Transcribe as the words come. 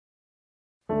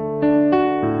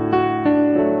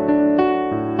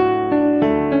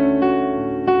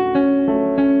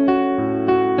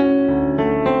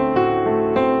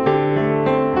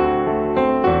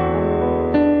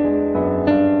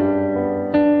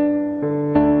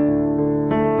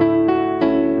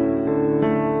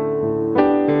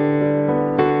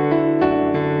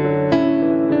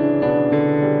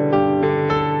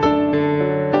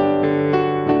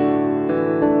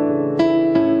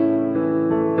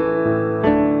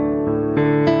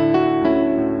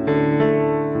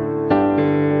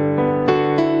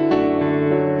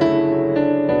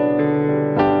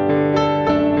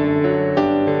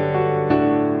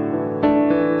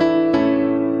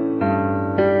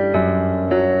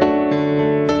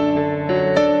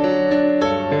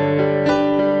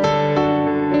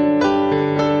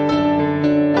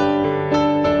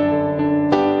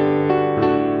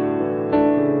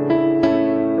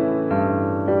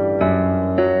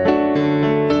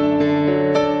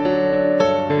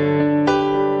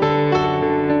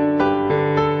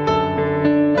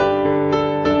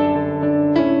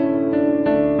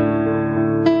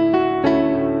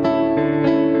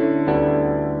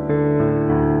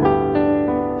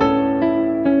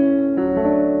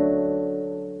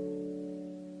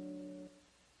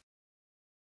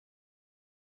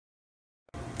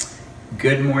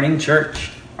Good morning,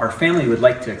 church. Our family would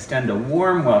like to extend a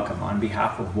warm welcome on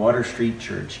behalf of Water Street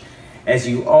Church as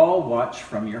you all watch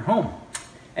from your home.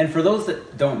 And for those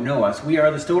that don't know us, we are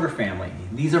the Stoder family.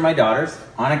 These are my daughters,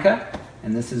 Annika,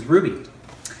 and this is Ruby.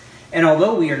 And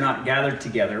although we are not gathered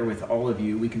together with all of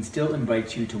you, we can still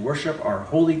invite you to worship our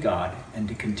holy God and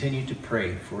to continue to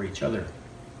pray for each other.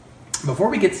 Before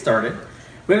we get started,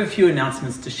 we have a few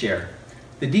announcements to share.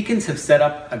 The deacons have set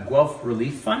up a Guelph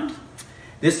Relief Fund.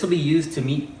 This will be used to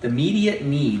meet the immediate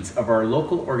needs of our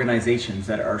local organizations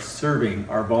that are serving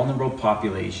our vulnerable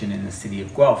population in the city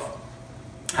of Guelph.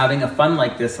 Having a fund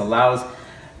like this allows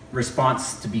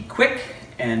response to be quick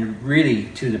and really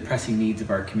to the pressing needs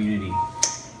of our community.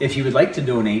 If you would like to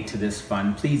donate to this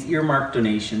fund, please earmark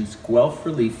donations Guelph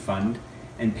Relief Fund,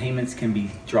 and payments can be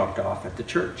dropped off at the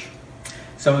church.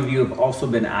 Some of you have also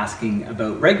been asking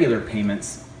about regular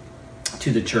payments to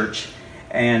the church,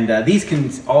 and these can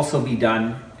also be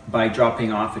done by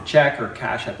dropping off a check or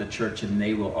cash at the church, and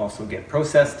they will also get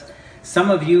processed. Some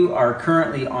of you are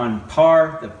currently on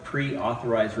PAR, the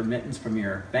pre-authorized remittance from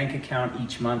your bank account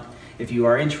each month. If you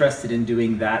are interested in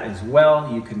doing that as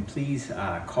well, you can please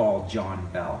call John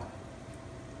Bell.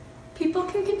 People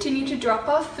can continue to drop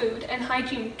off food and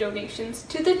hygiene donations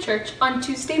to the church on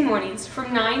Tuesday mornings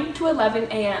from 9 to 11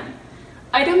 a.m.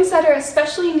 Items that are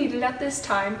especially needed at this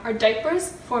time are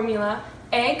diapers, formula,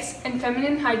 eggs, and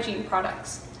feminine hygiene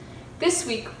products. This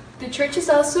week, the church is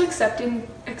also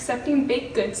accepting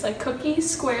baked goods like cookies,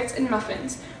 squares, and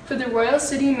muffins for the Royal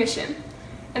City Mission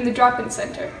and the Drop-In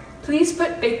Center. Please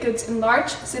put baked goods in large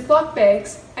Ziploc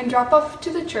bags and drop off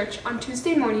to the church on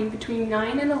Tuesday morning between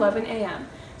 9 and 11 a.m.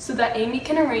 so that Amy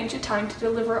can arrange a time to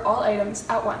deliver all items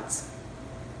at once.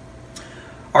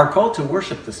 Our call to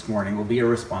worship this morning will be a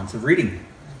responsive reading.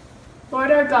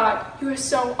 Lord our God, you are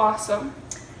so awesome.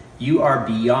 You are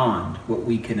beyond what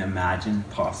we can imagine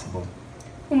possible.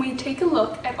 When we take a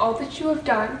look at all that you have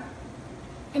done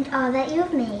and all that you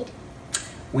have made,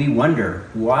 we wonder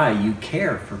why you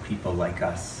care for people like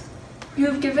us. You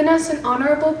have given us an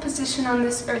honorable position on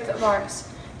this earth of ours,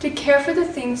 to care for the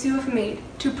things you have made,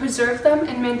 to preserve them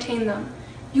and maintain them.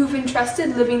 You have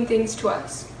entrusted living things to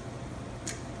us.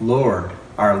 Lord,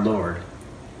 our Lord,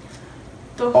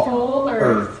 the whole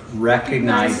earth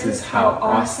recognizes how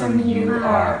awesome you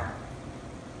are.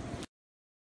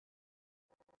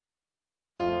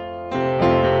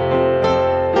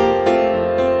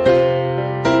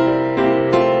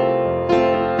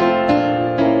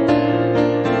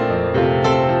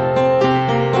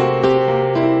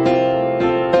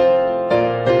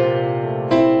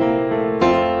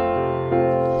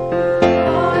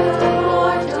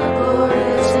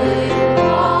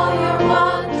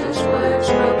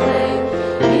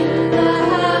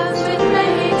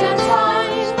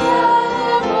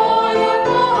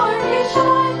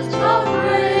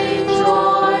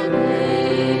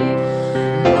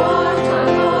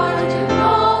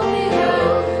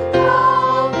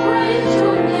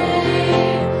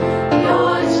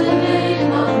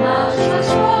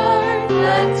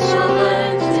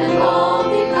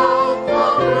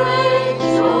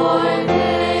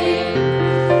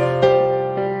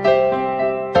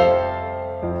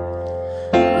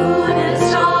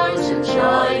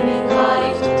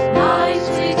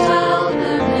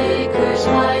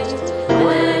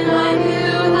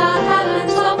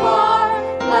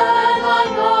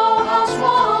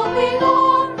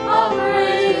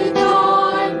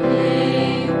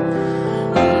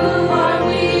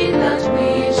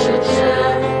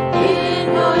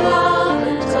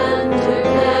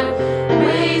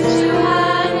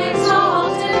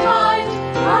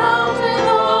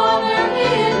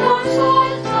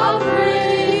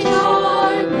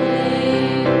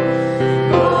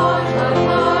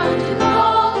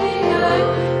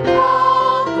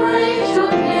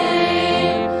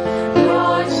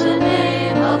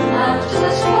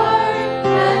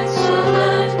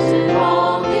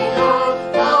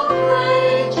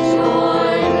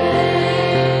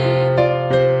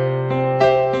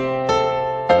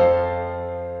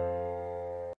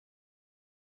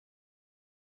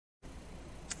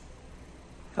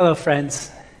 Hello,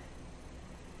 friends.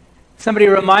 Somebody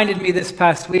reminded me this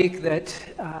past week that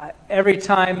every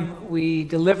time we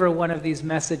deliver one of these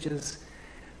messages,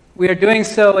 we are doing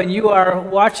so and you are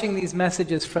watching these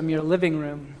messages from your living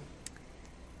room.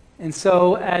 And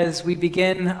so as we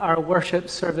begin our worship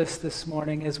service this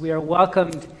morning, as we are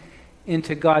welcomed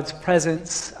into God's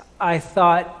presence, I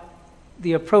thought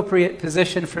the appropriate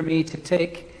position for me to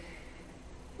take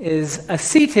is a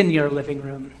seat in your living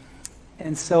room.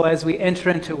 And so as we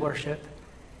enter into worship,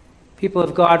 people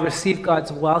of God receive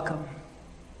God's welcome.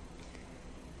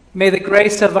 May the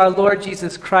grace of our Lord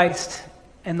Jesus Christ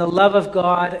and the love of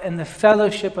God and the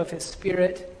fellowship of his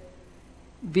Spirit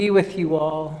be with you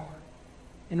all.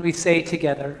 And we say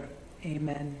together,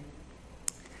 amen.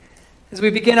 As we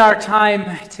begin our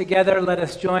time together, let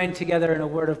us join together in a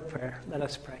word of prayer. Let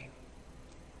us pray.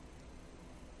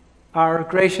 Our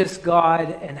gracious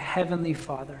God and heavenly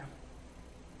Father,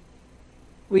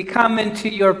 we come into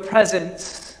your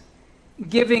presence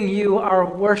giving you our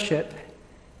worship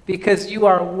because you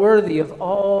are worthy of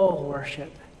all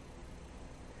worship.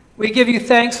 We give you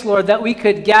thanks, Lord, that we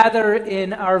could gather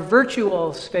in our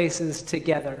virtual spaces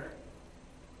together,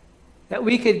 that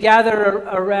we could gather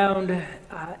around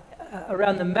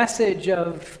the message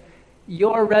of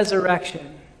your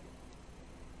resurrection,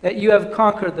 that you have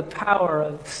conquered the power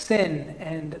of sin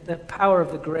and the power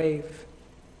of the grave.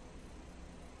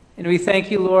 And we thank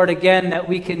you, Lord, again, that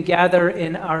we can gather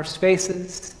in our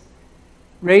spaces,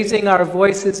 raising our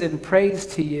voices in praise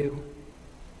to you,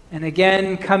 and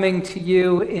again, coming to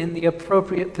you in the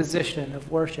appropriate position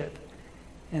of worship,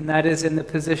 and that is in the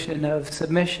position of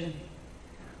submission.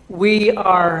 We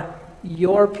are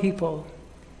your people,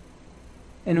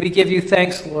 and we give you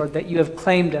thanks, Lord, that you have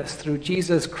claimed us through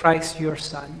Jesus Christ, your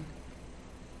Son.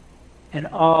 And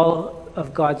all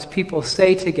of God's people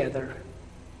say together,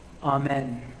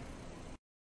 amen.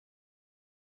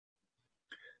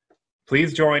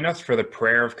 Please join us for the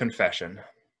prayer of confession.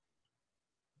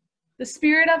 The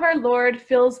Spirit of our Lord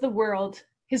fills the world.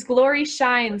 His glory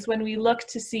shines when we look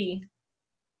to see.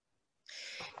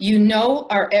 You know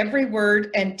our every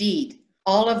word and deed.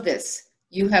 All of this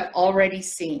you have already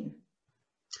seen.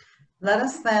 Let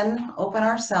us then open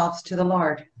ourselves to the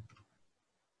Lord.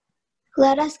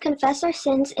 Let us confess our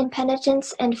sins in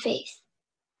penitence and faith.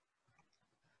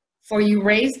 For you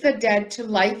raised the dead to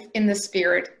life in the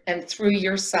Spirit and through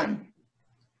your Son.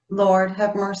 Lord,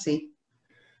 have mercy.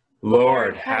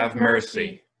 Lord, have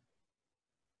mercy.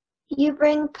 You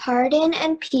bring pardon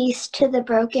and peace to the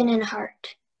broken in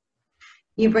heart.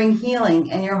 You bring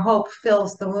healing, and your hope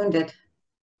fills the wounded.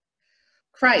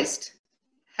 Christ,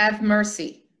 have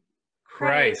mercy.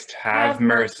 Christ, have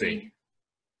mercy.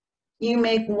 You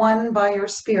make one by your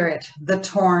Spirit the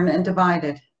torn and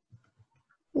divided.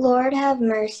 Lord, have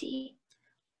mercy.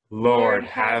 Lord,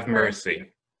 have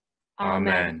mercy.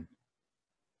 Amen.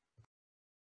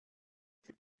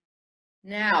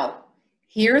 Now,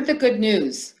 hear the good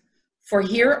news, for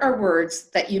here are words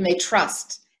that you may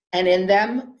trust, and in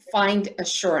them find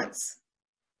assurance.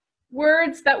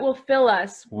 Words that will fill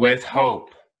us With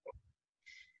hope.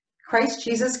 Christ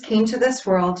Jesus came to this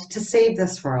world, to save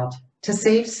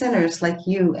sinners like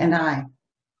you and I.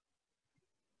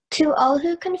 To all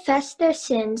who confess their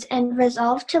sins and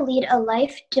resolve to lead a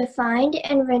life defined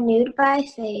and renewed by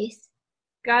faith,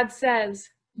 God says,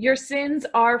 your sins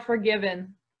are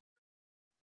forgiven.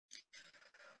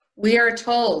 We are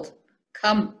told,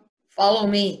 come, follow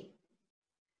me.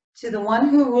 To the one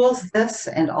who rules this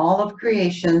and all of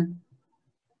creation,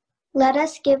 let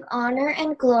us give honor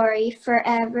and glory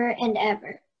forever and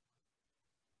ever.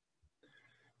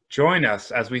 Join us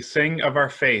as we sing of our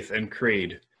faith and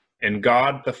creed. In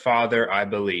God the Father I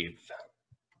believe.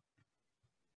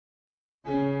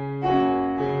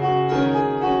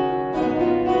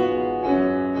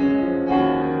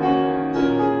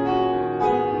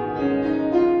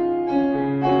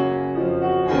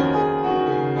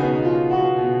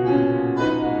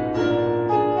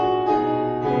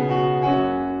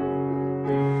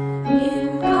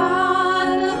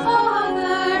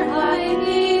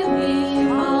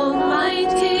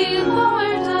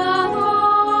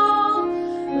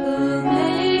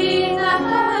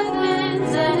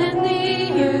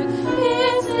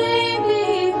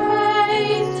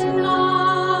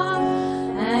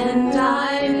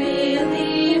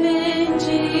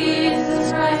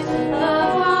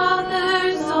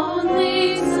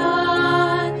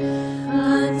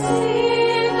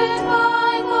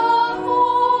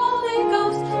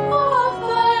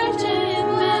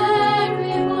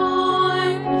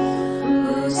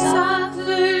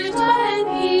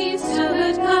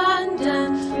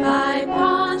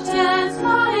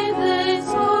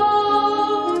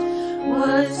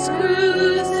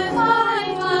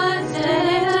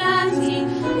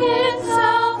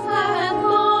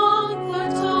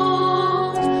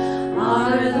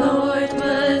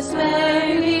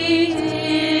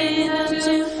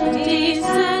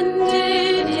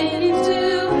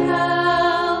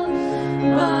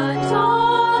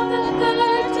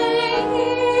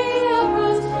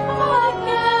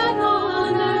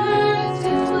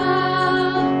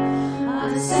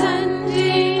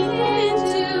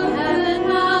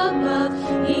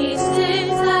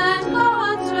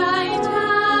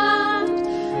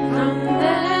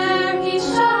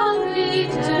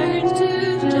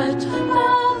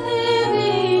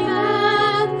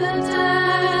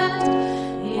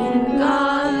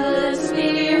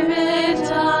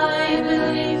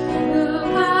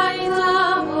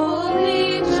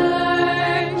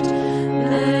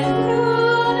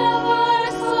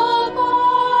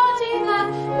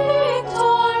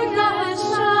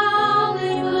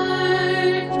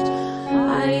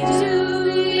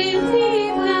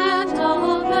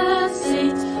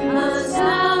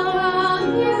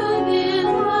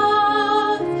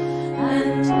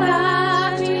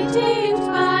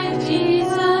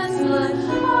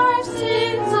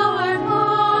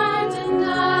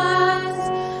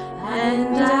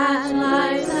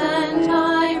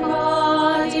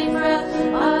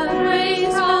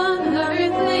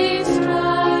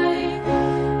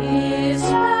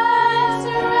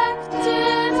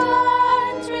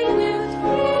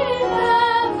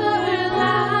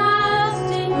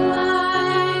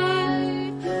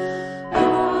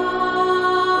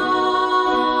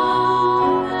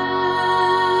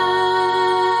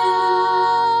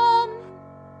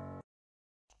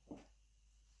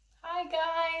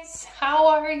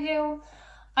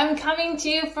 I'm coming to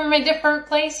you from a different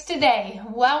place today.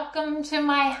 Welcome to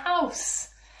my house.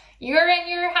 You're in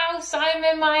your house, I'm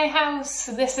in my house.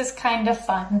 This is kind of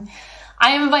fun.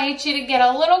 I invite you to get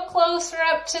a little closer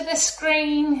up to the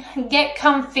screen, get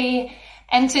comfy,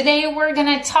 and today we're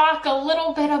going to talk a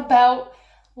little bit about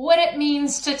what it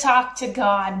means to talk to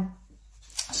God.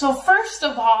 So first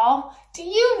of all, do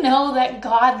you know that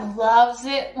God loves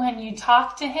it when you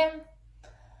talk to him?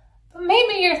 But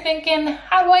maybe you're thinking,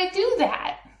 how do I do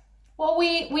that? Well,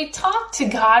 we talk to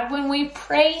God when we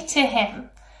pray to him.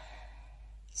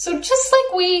 So just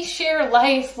like we share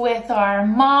life with our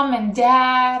mom and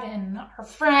dad and our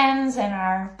friends and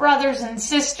our brothers and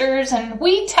sisters, and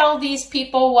we tell these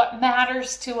people what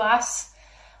matters to us,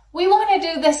 we want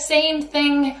to do the same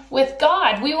thing with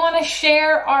God. We want to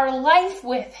share our life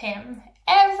with him,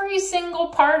 every single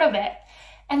part of it.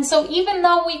 And so even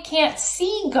though we can't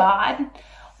see God,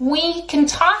 we can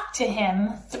talk to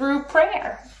him through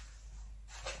prayer.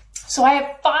 So I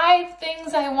have 5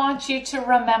 things I want you to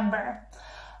remember.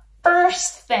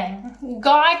 First thing,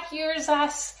 God hears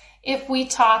us if we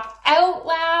talk out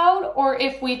loud or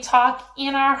if we talk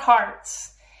in our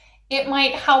hearts. It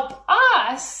might help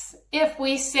us if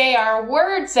we say our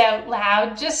words out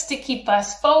loud just to keep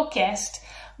us focused,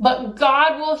 but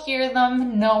God will hear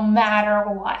them no matter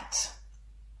what.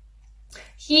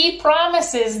 He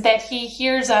promises that he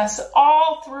hears us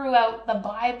all throughout the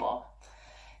Bible.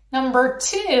 Number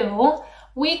 2,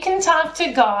 we can talk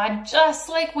to God just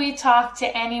like we talk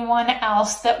to anyone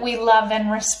else that we love and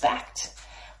respect.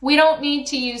 We don't need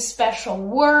to use special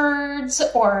words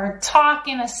or talk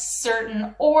in a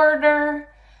certain order.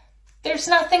 There's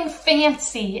nothing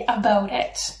fancy about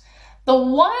it. The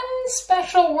one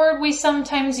special word we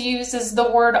sometimes use is the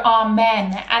word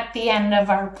amen at the end of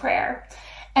our prayer.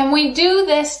 And we do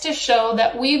this to show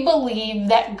that we believe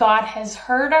that God has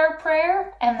heard our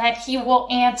prayer and that he will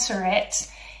answer it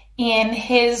in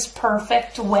his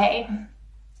perfect way.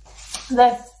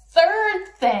 The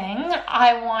third thing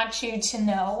I want you to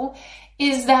know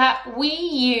is that we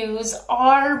use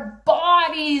our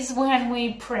bodies when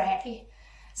we pray.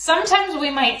 Sometimes we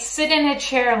might sit in a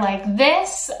chair like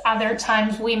this. Other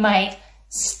times we might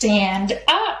stand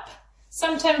up.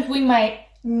 Sometimes we might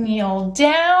kneel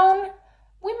down.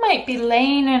 We might be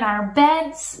laying in our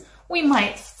beds. We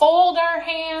might fold our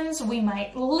hands. We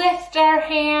might lift our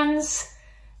hands.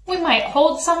 We might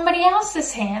hold somebody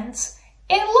else's hands.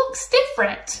 It looks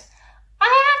different.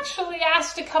 I actually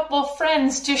asked a couple of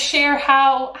friends to share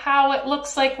how it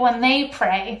looks like when they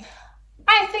pray.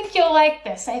 I think you'll like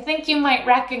this. I think you might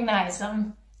recognize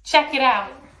them. Check it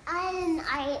out.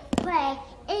 I pray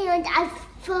and I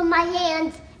fold my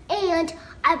hands and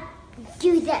I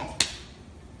do this.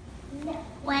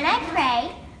 When I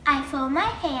pray, I fold my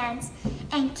hands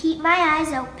and keep my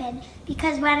eyes open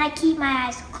because when I keep my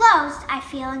eyes closed, I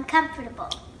feel uncomfortable.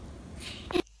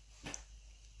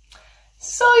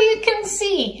 So you can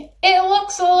see, it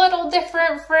looks a little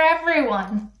different for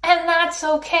everyone, and that's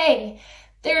okay.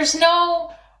 There's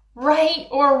no right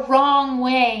or wrong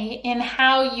way in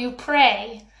how you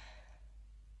pray.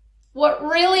 What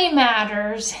really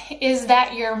matters is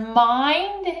that your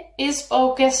mind is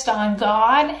focused on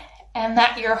God and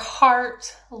that your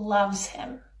heart loves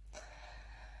him.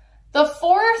 The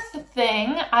fourth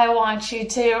thing I want you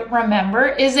to remember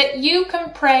is that you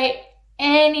can pray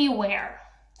anywhere.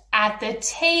 At the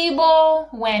table,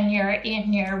 when you're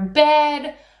in your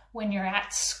bed, when you're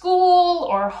at school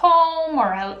or home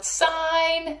or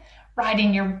outside,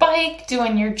 riding your bike,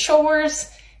 doing your chores.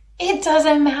 It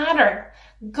doesn't matter.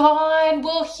 God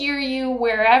will hear you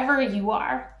wherever you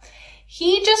are.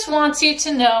 He just wants you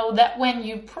to know that when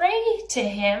you pray to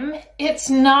him, it's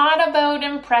not about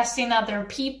impressing other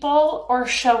people or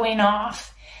showing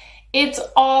off. It's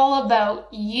all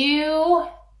about you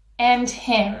and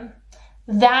him.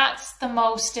 That's the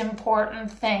most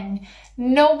important thing.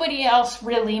 Nobody else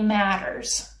really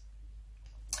matters.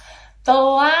 The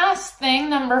last thing,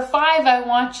 number 5, I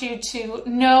want you to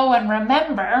know and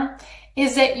remember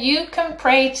is that you can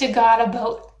pray to God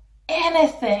about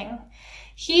anything.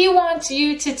 He wants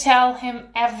you to tell him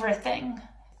everything.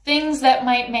 Things that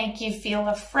might make you feel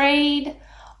afraid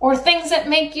or things that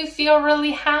make you feel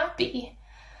really happy.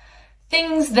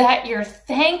 Things that you're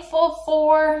thankful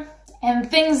for and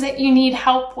things that you need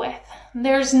help with.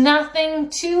 There's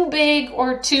nothing too big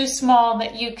or too small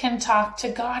that you can talk to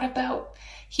God about.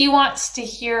 He wants to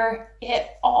hear it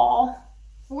all.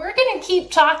 We're going to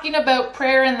keep talking about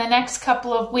prayer in the next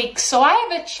couple of weeks, so I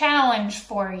have a challenge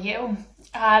for you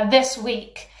this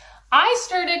week. I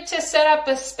started to set up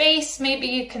a space, maybe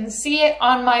you can see it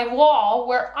on my wall,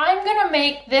 where I'm going to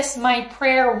make this my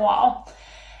prayer wall.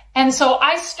 And so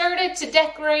I started to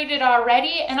decorate it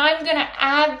already, and I'm going to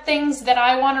add things that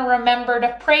I want to remember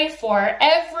to pray for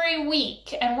every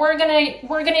week. And we're going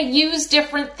to use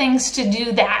different things to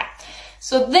do that.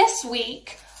 So this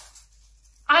week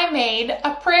I made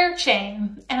a prayer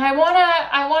chain, and I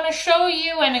want to show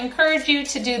you and encourage you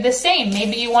to do the same.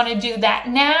 Maybe you want to do that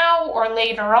now or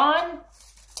later on,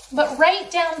 but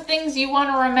write down things you want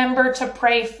to remember to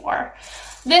pray for.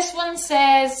 This one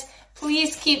says,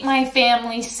 please keep my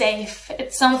family safe.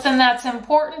 It's something that's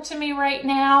important to me right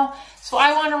now, so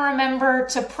I want to remember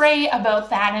to pray about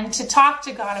that and to talk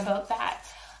to God about that.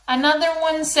 Another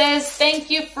one says, thank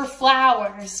you for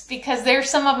flowers, because they're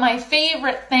some of my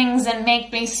favorite things and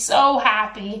make me so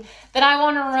happy that I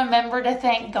want to remember to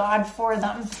thank God for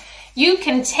them. You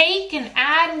can take and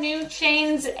add new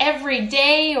chains every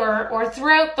day or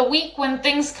throughout the week when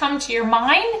things come to your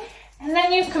mind. And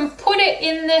then you can put it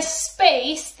in this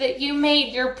space that you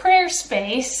made your prayer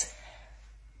space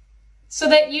so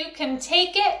that you can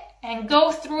take it and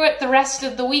go through it the rest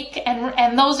of the week.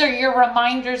 And those are your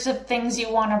reminders of things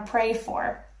you want to pray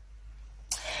for.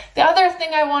 The other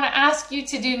thing I want to ask you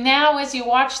to do now as you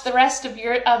watch the rest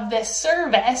of this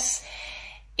service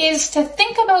is to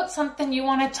think about something you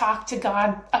want to talk to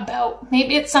God about.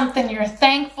 Maybe it's something you're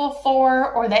thankful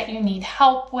for, or that you need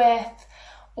help with,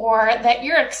 or that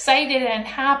you're excited and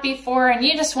happy for, and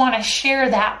you just want to share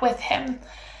that with him.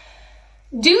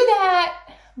 Do that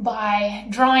by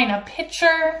drawing a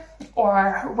picture,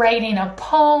 or writing a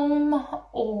poem,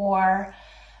 or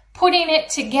putting it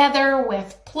together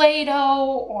with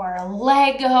Play-Doh or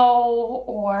Lego,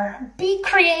 or be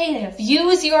creative.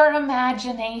 Use your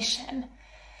imagination.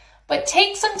 But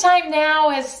take some time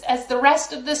now as the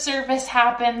rest of the service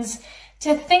happens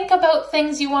to think about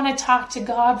things you want to talk to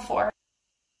God for.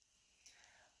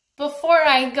 Before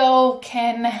I go,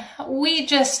 can we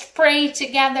just pray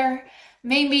together?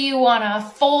 Maybe you want to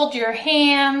fold your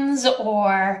hands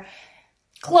or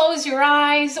close your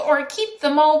eyes or keep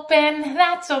them open.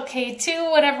 That's okay too,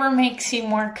 whatever makes you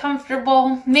more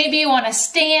comfortable. Maybe you want to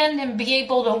stand and be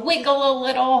able to wiggle a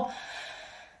little.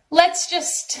 Let's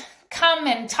just come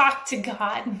and talk to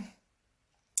God.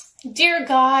 Dear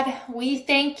God, we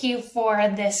thank you for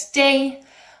this day.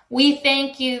 We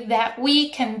thank you that we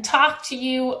can talk to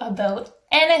you about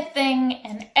anything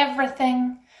and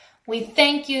everything. We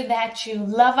thank you that you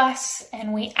love us,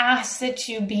 and we ask that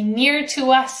you be near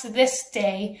to us this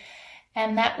day,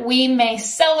 and that we may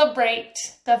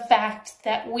celebrate the fact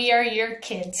that we are your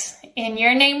kids. In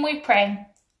your name we pray.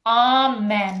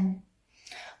 Amen.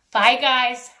 Bye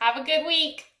guys. Have a good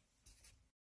week.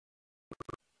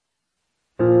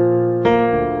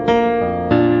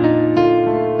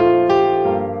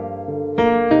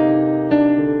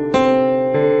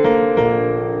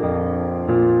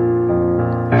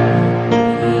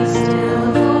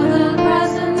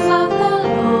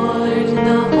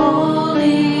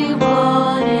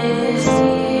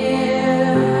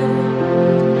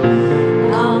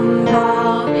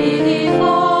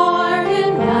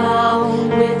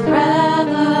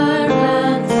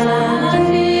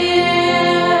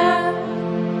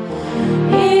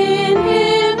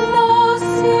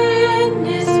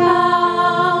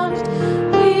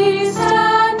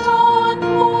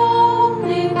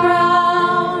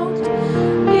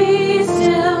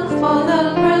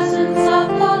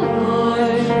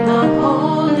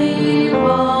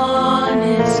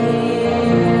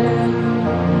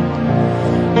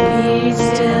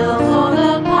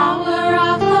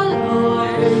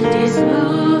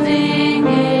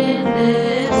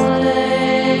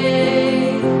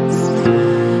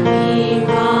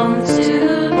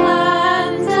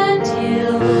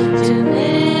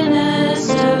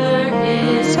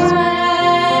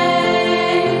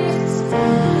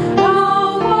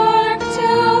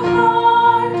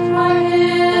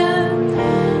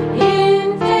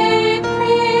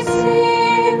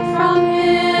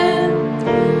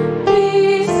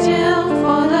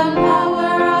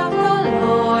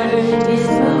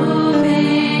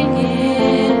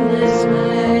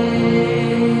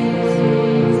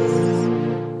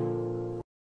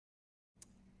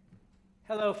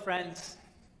 Friends,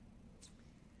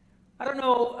 I don't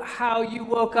know how you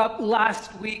woke up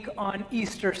last week on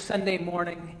Easter Sunday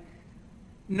morning.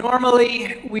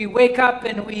 Normally, we wake up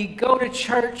and we go to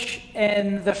church,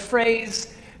 and the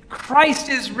phrase, "Christ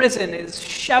is risen," is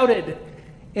shouted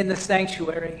in the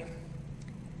sanctuary.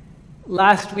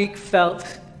 Last week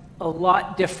felt a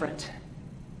lot different.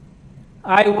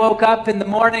 I woke up in the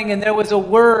morning and there was a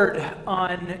word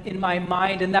in my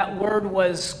mind, and that word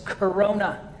was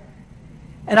Corona.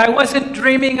 And I wasn't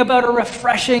dreaming about a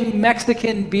refreshing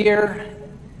Mexican beer.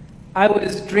 I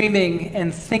was dreaming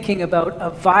and thinking about a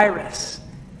virus.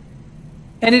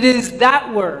 And it is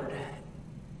that word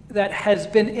that has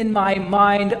been in my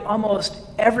mind almost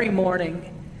every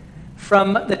morning,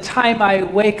 from the time I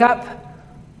wake up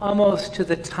almost to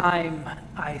the time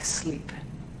I sleep.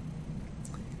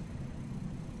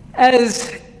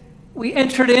 As we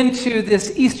entered into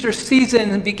this Easter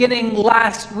season beginning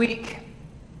last week,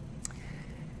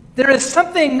 there is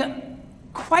something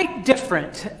quite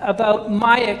different about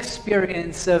my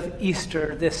experience of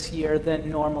Easter this year than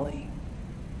normally.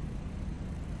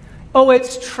 Oh,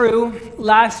 it's true.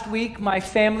 Last week, my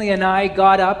family and I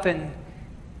got up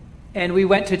and we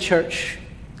went to church.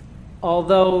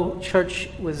 Although church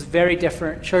was very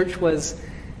different. Church was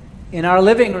in our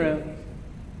living room.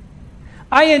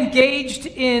 I engaged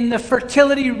in the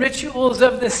fertility rituals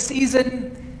of the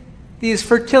season, these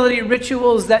fertility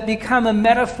rituals that become a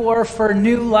metaphor for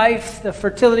new life, the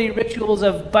fertility rituals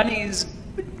of bunnies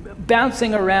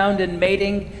bouncing around and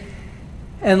mating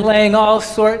and laying all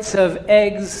sorts of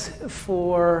eggs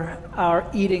for our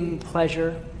eating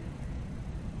pleasure.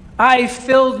 I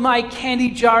filled my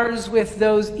candy jars with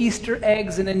those Easter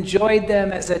eggs and enjoyed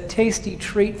them as a tasty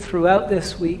treat throughout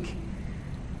this week,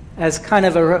 as kind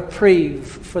of a reprieve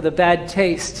for the bad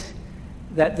taste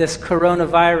that this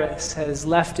coronavirus has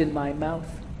left in my mouth.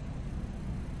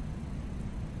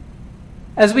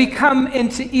 As we come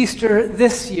into Easter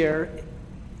this year,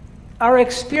 our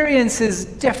experience is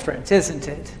different, isn't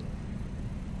it?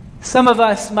 Some of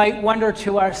us might wonder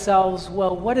to ourselves,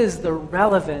 well, what is the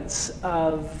relevance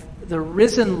of the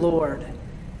risen Lord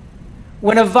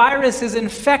when a virus is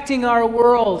infecting our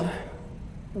world,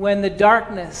 when the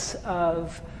darkness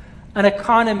of an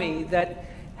economy that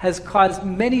has caused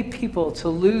many people to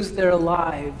lose their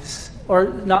lives, or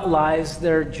not lives,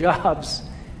 their jobs,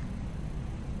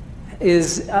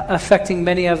 is affecting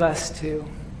many of us too.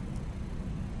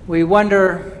 We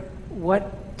wonder,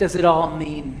 what does it all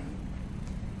mean?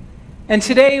 And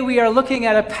today we are looking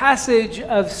at a passage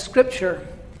of Scripture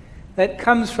that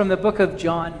comes from the book of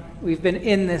John. We've been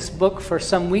in this book for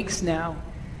some weeks now.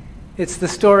 It's the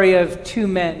story of two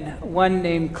men, one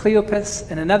named Cleopas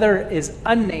and another is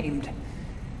unnamed.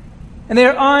 And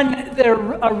they're on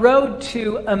a road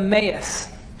to Emmaus.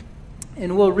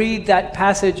 And we'll read that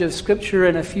passage of Scripture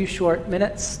in a few short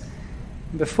minutes.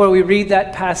 Before we read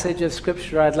that passage of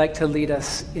Scripture, I'd like to lead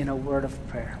us in a word of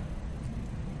prayer.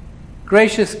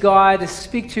 Gracious God,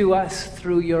 speak to us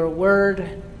through your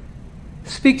word.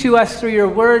 Speak to us through your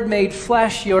word made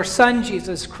flesh, your Son,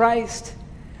 Jesus Christ.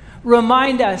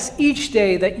 Remind us each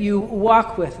day that you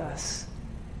walk with us.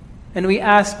 And we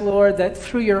ask, Lord, that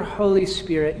through your Holy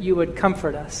Spirit you would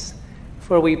comfort us.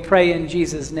 For we pray in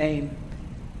Jesus' name.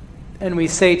 And we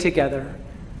say together,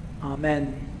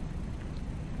 Amen.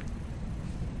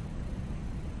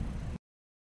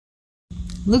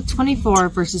 Luke 24,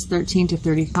 verses 13 to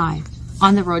 35,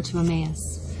 on the road to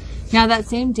Emmaus. Now that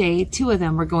same day, two of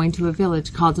them were going to a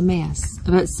village called Emmaus,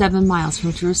 about 7 miles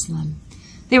from Jerusalem.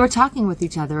 They were talking with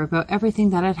each other about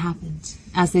everything that had happened.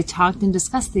 As they talked and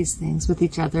discussed these things with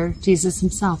each other, Jesus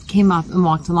himself came up and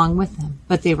walked along with them,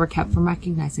 but they were kept from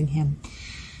recognizing him.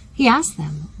 He asked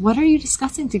them, "What are you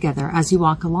discussing together as you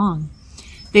walk along?"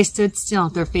 They stood still,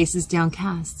 their faces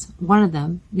downcast. One of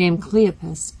them, named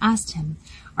Cleopas, asked him,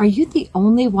 "Are you the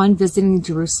only one visiting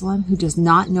Jerusalem who does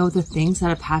not know the things that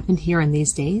have happened here in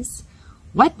these days?"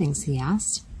 "What things?" he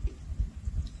asked.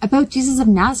 "About Jesus of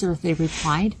Nazareth," they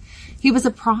replied. "He was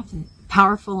a prophet,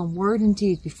 powerful in word and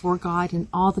deed before God and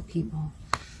all the people.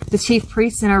 The chief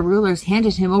priests and our rulers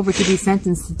handed him over to be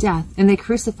sentenced to death, and they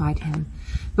crucified him.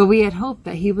 But we had hoped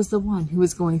that he was the one who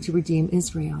was going to redeem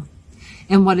Israel.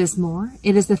 And what is more,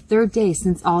 it is the 3rd day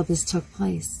since all this took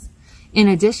place. In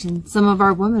addition, some of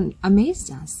our women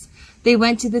amazed us. They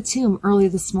went to the tomb early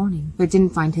this morning, but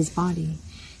didn't find his body.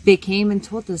 They came and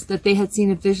told us that they had seen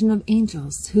a vision of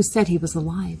angels who said he was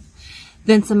alive.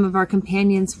 Then some of our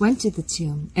companions went to the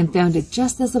tomb and found it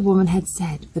just as the woman had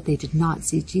said, but they did not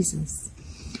see Jesus."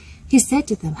 He said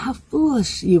to them, "How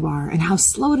foolish you are, and how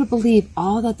slow to believe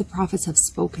all that the prophets have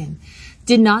spoken.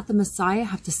 Did not the Messiah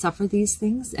have to suffer these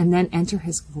things and then enter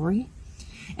his glory?"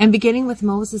 And beginning with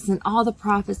Moses and all the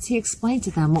prophets, he explained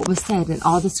to them what was said in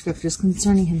all the scriptures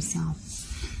concerning himself.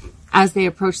 As they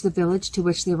approached the village to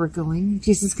which they were going,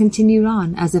 Jesus continued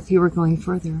on as if he were going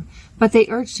further. But they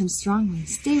urged him strongly,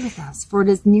 "Stay with us, for it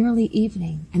is nearly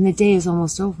evening, and the day is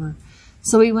almost over."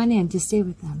 So he went in to stay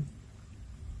with them.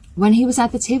 When he was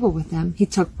at the table with them, he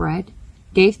took bread,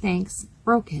 gave thanks,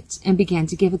 broke it, and began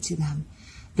to give it to them.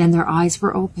 Then their eyes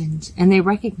were opened, and they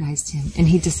recognized him, and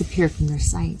he disappeared from their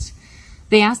sight.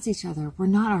 They asked each other, were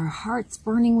not our hearts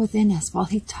burning within us while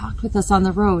he talked with us on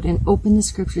the road and opened the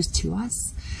scriptures to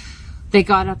us? They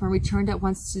got up and returned at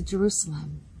once to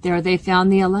Jerusalem. There they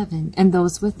found the 11 and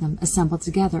those with them assembled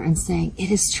together and saying, "It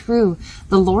is true,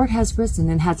 the Lord has risen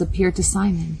and has appeared to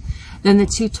Simon." Then the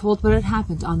two told what had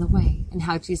happened on the way and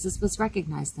how Jesus was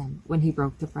recognized them when he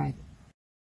broke the bread.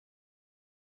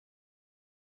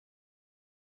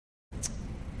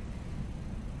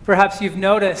 Perhaps you've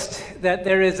noticed that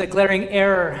there is a glaring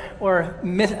error or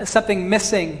something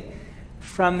missing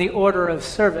from the order of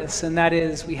service, and that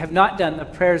is we have not done the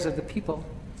prayers of the people.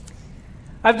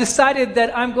 I've decided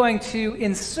that I'm going to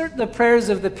insert the prayers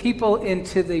of the people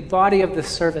into the body of the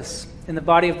service, in the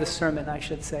body of the sermon, I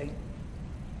should say.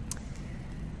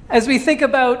 As we think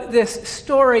about this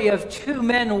story of two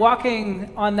men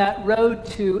walking on that road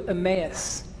to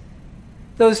Emmaus,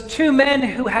 those two men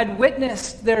who had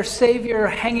witnessed their Savior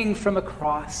hanging from a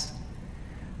cross,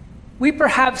 we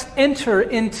perhaps enter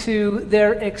into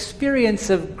their experience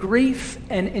of grief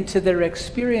and into their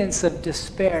experience of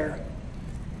despair.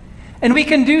 And we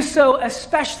can do so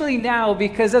especially now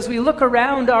because as we look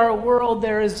around our world,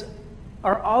 there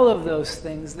are all of those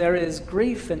things. There is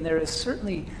grief and there is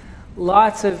certainly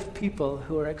lots of people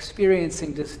who are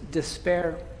experiencing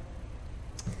despair.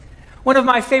 One of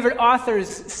my favorite authors,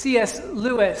 C.S.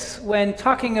 Lewis, when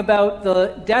talking about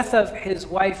the death of his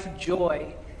wife,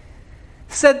 Joy,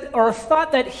 said or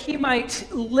thought that he might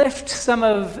lift some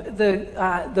of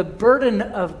the burden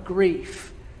of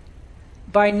grief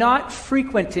by not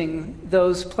frequenting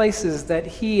those places that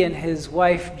he and his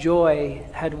wife, Joy,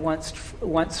 had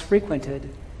once frequented.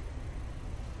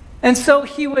 And so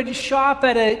he would shop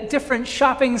at a different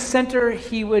shopping center.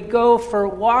 He would go for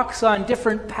walks on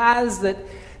different paths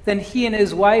than he and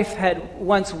his wife had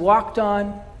once walked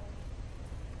on.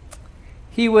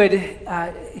 He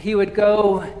would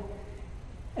go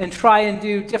and try and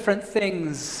do different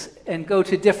things and go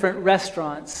to different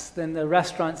restaurants than the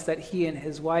restaurants that he and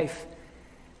his wife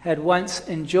had once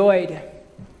enjoyed.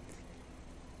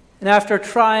 And after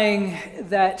trying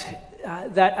that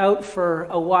out for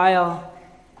a while,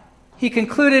 he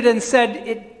concluded and said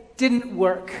it didn't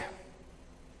work.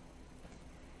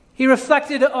 He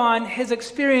reflected on his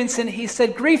experience and he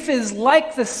said, grief is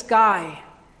like the sky.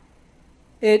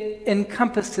 It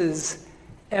encompasses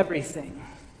everything.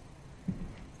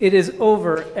 It is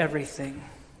over everything.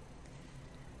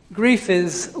 Grief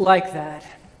is like that.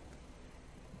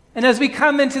 And as we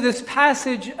come into this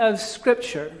passage of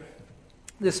Scripture,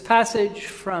 this passage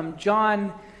from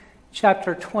John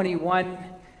chapter 21,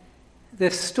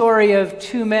 this story of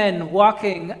two men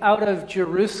walking out of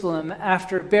Jerusalem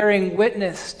after bearing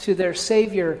witness to their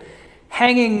Savior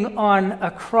hanging on a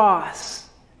cross,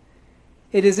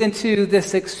 it is into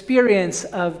this experience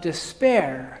of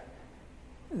despair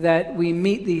that we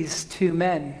meet these two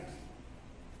men.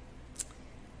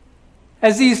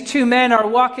 As these two men are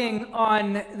walking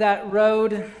on that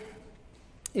road,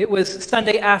 it was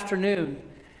Sunday afternoon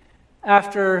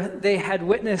after they had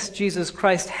witnessed Jesus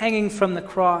Christ hanging from the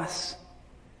cross.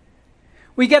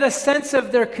 We get a sense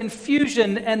of their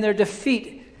confusion and their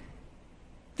defeat.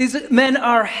 These men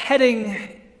are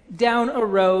heading down a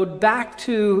road back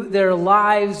to their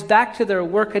lives, back to their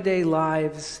workaday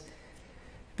lives,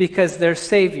 because their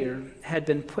Savior had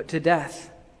been put to death.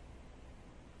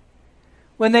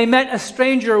 When they met a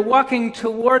stranger walking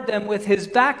toward them with his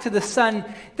back to the sun,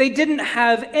 they didn't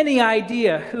have any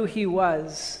idea who he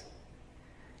was.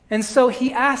 And so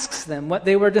he asks them what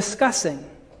they were discussing.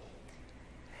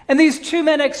 And these two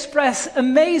men express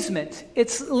amazement.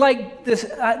 It's like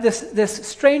this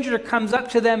stranger comes up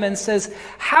to them and says,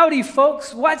 "Howdy,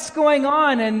 folks, what's going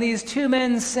on?" And these two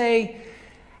men say,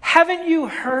 "Haven't you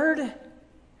heard?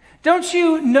 Don't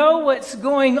you know what's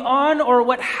going on or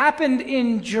what happened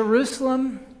in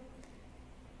Jerusalem?"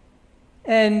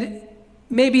 And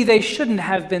maybe they shouldn't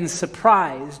have been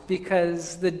surprised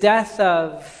because the death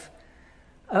of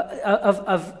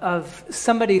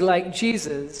somebody like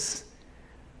Jesus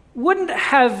wouldn't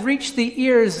have reached the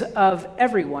ears of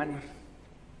everyone.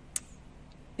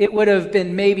 It would have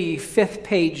been maybe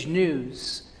fifth-page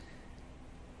news.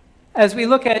 As we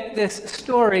look at this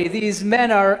story, these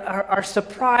men are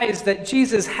surprised that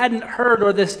Jesus hadn't heard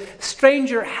or this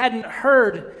stranger hadn't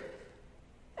heard.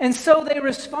 And so they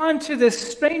respond to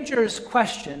this stranger's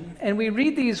question. And we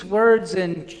read these words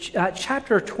in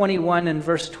chapter 21 and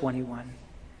verse 21.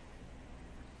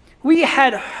 "We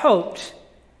had hoped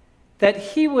that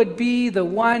he would be the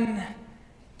one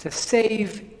to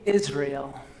save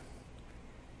Israel."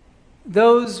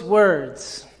 Those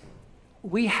words,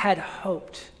 "we had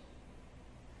hoped."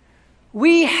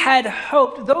 We had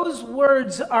hoped. Those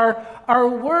words are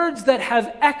words that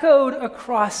have echoed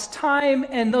across time,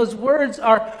 and those words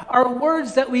are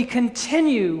words that we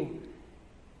continue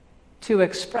to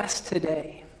express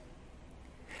today.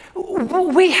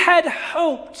 We had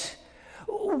hoped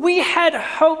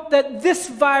that this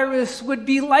virus would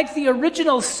be like the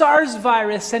original SARS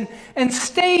virus and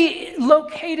stay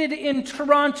located in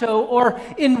Toronto or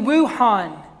in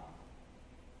Wuhan,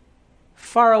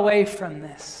 far away from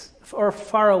this, or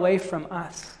far away from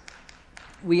us.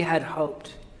 We had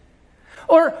hoped.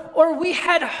 Or we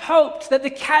had hoped that the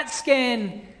CAT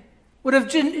scan would have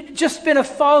just been a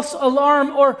false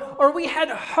alarm, or we had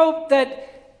hoped that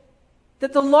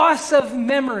the loss of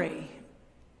memory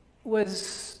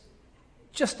was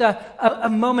just a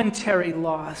momentary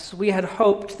loss. We had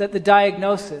hoped that the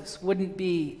diagnosis wouldn't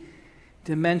be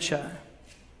dementia.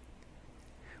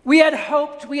 We had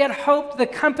hoped the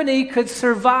company could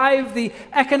survive the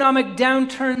economic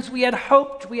downturns. We had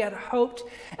hoped.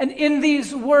 And in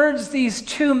these words, these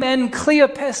two men,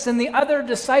 Cleopas and the other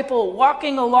disciple,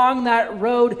 walking along that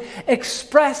road,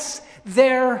 express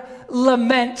their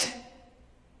lament,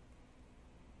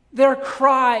 their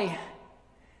cry.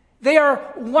 They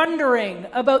are wondering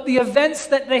about the events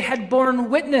that they had borne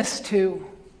witness to.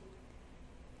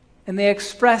 And they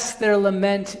express their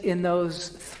lament in those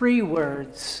three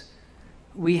words: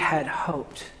 we had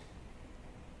hoped.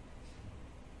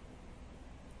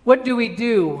 What do we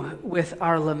do with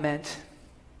our lament?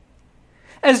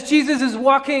 As Jesus is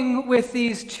walking with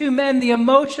these two men, the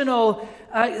emotional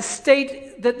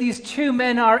state that these two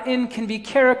men are in can be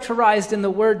characterized in the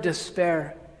word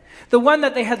despair. The one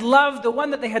that they had loved, the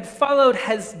one that they had followed,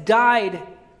 has died.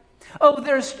 Oh,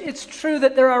 it's true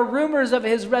that there are rumors of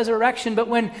his resurrection, but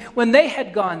when they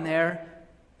had gone there,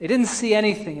 they didn't see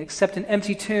anything except an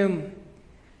empty tomb.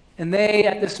 And they,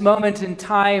 at this moment in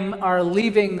time, are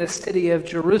leaving the city of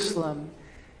Jerusalem.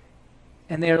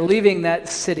 And they are leaving that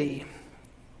city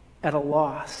at a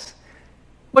loss.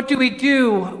 What do we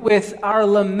do with our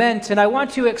lament? And I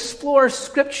want to explore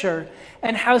Scripture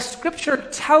and how Scripture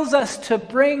tells us to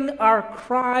bring our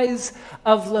cries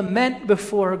of lament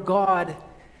before God.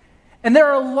 And there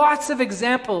are lots of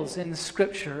examples in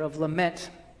Scripture of lament.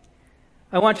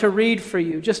 I want to read for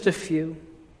you just a few.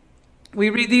 We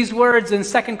read these words in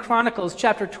 2 Chronicles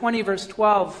chapter 20, verse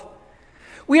 12.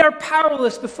 We are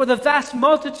powerless before the vast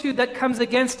multitude that comes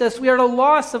against us. We are at a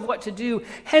loss of what to do.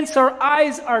 Hence our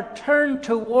eyes are turned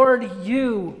toward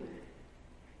you.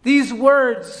 These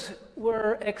words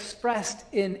were expressed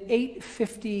in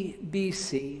 850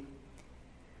 BC.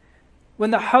 When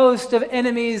the host of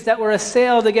enemies that were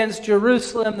assailed against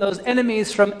Jerusalem, those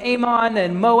enemies from Ammon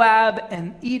and Moab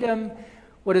and Edom,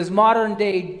 what is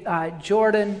modern-day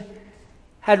Jordan,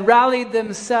 had rallied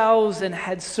themselves and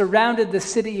had surrounded the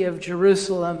city of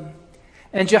Jerusalem.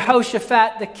 And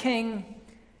Jehoshaphat, the king,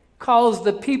 calls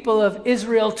the people of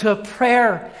Israel to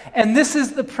prayer. And this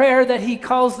is the prayer that he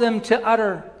calls them to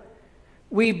utter.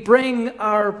 We bring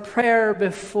our prayer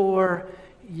before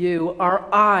you. Our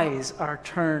eyes are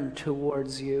turned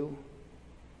towards you.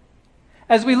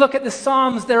 As we look at the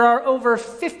Psalms, there are over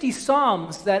 50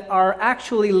 Psalms that are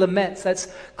actually laments. That's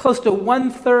close to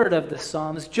 1/3 of the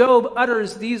Psalms. Job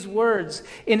utters these words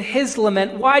in his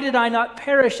lament. Why did I not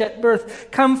perish at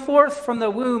birth? Come forth from the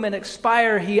womb and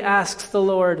expire, he asks the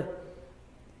Lord.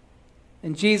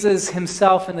 And Jesus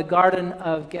himself in the Garden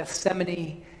of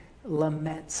Gethsemane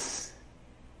laments.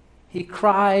 He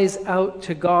cries out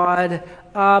to God,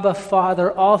 Abba,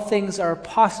 Father, all things are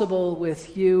possible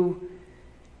with you.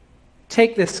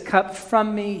 Take this cup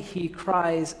from me, he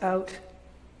cries out.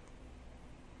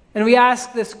 And we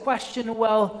ask this question,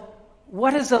 well,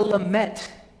 what is a lament?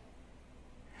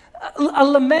 A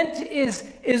lament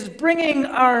is bringing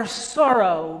our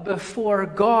sorrow before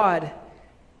God.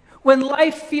 When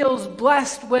life feels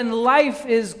blessed, when life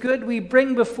is good, we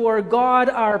bring before God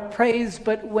our praise.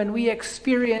 But when we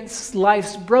experience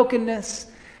life's brokenness,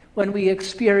 when we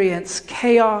experience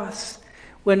chaos,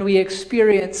 when we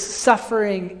experience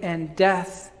suffering and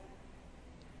death,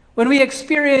 when we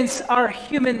experience our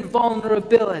human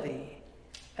vulnerability,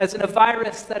 as in a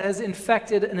virus that has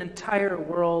infected an entire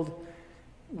world,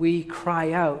 we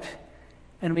cry out,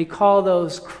 and we call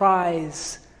those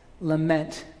cries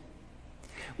lament.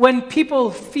 When people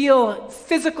feel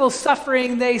physical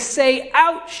suffering, they say,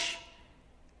 ouch!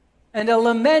 And a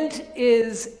lament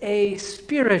is a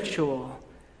spiritual,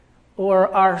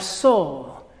 or our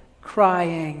soul,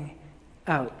 crying,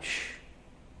 ouch.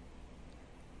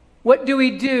 What do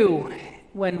we do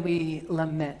when we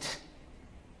lament?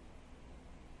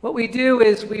 What we do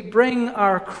is we bring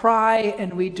our cry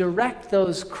and we direct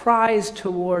those cries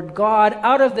toward God.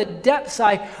 Out of the depths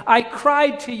I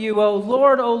cried to you, O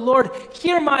Lord,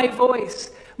 hear my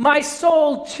voice. My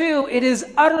soul too, it is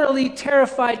utterly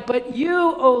terrified, but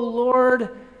you, O Lord,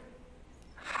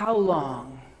 how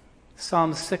long?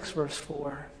 Psalm 6, verse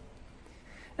 4.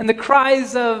 And the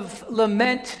cries of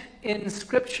lament in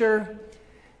Scripture,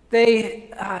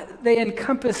 they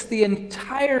encompass the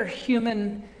entire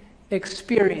human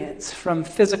experience, from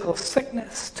physical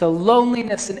sickness to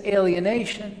loneliness and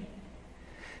alienation,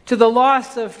 to the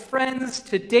loss of friends,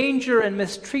 to danger and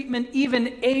mistreatment,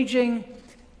 even aging,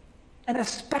 and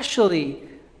especially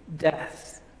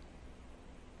death.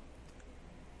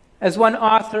 As one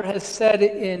author has said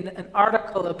in an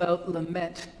article about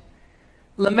lament,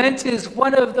 lament is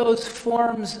one of those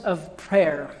forms of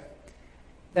prayer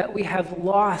that we have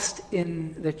lost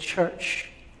in the church,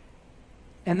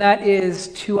 and that is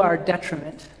to our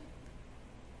detriment.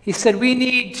 He said we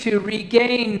need to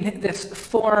regain this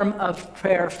form of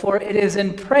prayer, for it is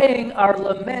in praying our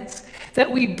laments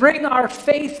that we bring our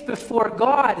faith before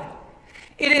God.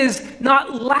 It is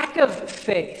not lack of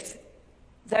faith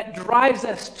that drives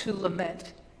us to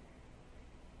lament.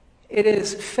 It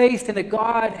is faith in a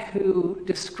God who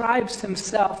describes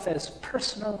himself as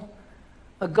personal,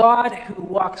 a God who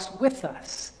walks with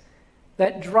us,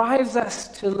 that drives us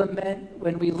to lament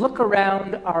when we look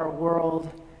around our world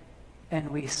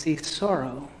and we see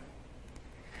sorrow.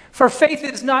 For faith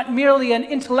is not merely an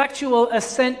intellectual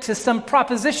assent to some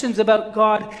propositions about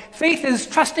God. Faith is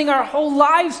trusting our whole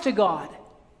lives to God.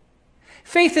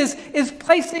 Faith is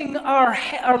placing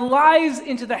our lives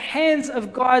into the hands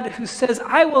of God, who says,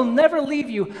 I will never leave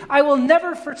you. I will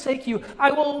never forsake you.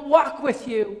 I will walk with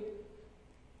you.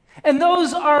 And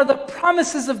those are the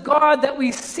promises of God that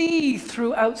we see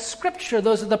throughout Scripture.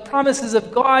 Those are the promises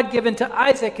of God given to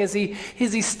Isaac as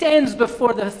he stands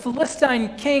before the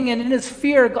Philistine king, and in his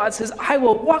fear, God says, I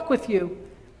will walk with you.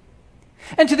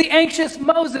 And to the anxious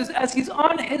Moses, as he's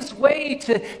on his way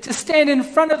to stand in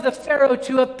front of the Pharaoh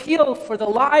to appeal for the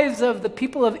lives of the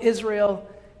people of Israel,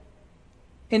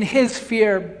 in his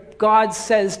fear, God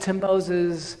says to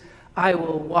Moses, I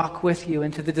will walk with you.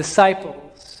 And to the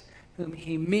disciples whom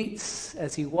he meets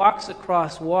as he walks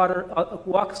across the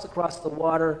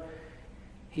water,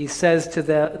 he says to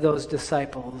those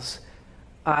disciples,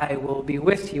 I will be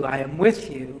with you. I am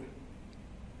with you.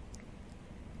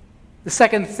 The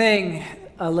second thing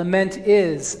a lament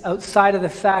is, outside of the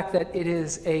fact that it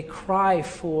is a cry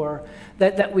for,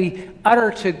 that we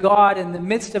utter to God in the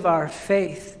midst of our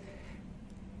faith,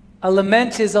 a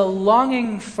lament is a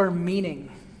longing for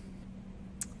meaning.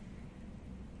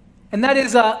 And that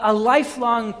is a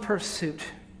lifelong pursuit.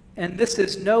 And this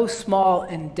is no small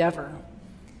endeavor.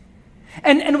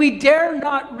 And we dare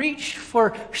not reach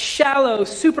for shallow,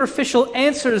 superficial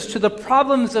answers to the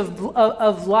problems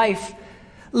of life.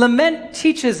 Lament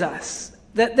teaches us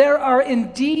that there are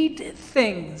indeed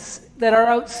things that are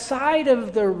outside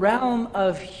of the realm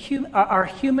of our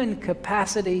human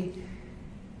capacity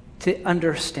to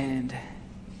understand.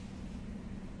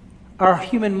 Our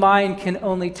human mind can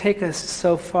only take us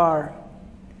so far.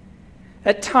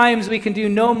 At times we can do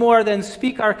no more than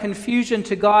speak our confusion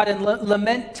to God, and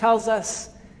lament tells us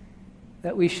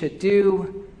that we should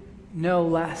do no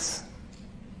less.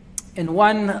 And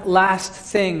one last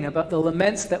thing about the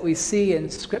laments that we see in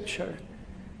Scripture.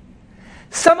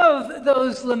 Some of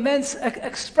those laments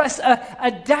express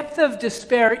a depth of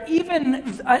despair,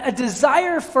 even a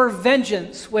desire for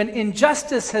vengeance when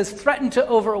injustice has threatened to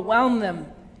overwhelm them.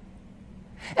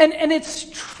 And it's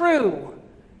true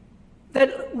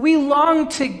that we long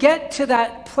to get to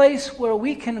that place where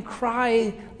we can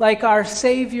cry like our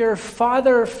Savior,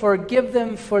 Father, forgive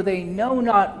them, for they know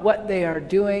not what they are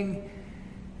doing.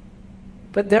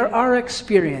 But there are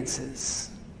experiences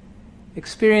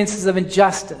of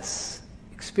injustice,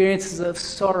 experiences of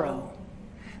sorrow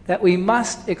that we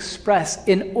must express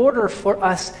in order for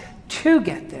us to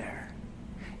get there,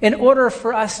 in order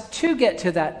for us to get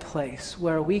to that place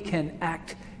where we can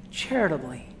act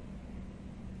charitably.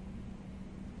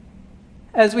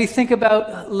 As we think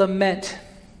about lament,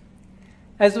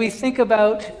 as we think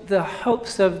about the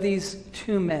hopes of these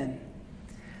two men,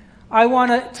 I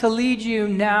want to lead you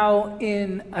now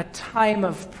in a time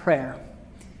of prayer.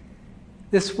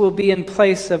 This will be in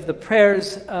place of the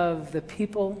prayers of the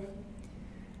people.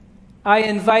 I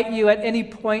invite you at any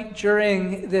point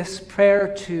during this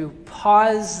prayer to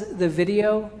pause the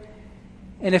video.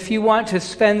 And if you want to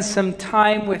spend some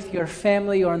time with your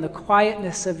family or in the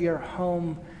quietness of your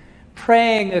home,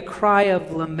 praying a cry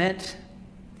of lament,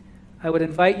 I would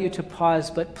invite you to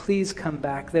pause, but please come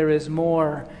back. There is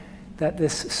more that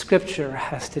this scripture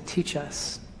has to teach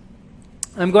us.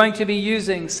 I'm going to be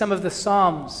using some of the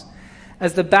Psalms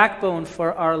as the backbone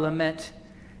for our lament.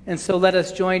 And so let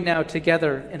us join now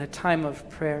together in a time of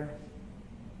prayer.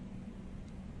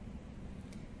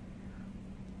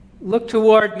 Look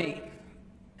toward me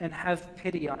and have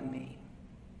pity on me,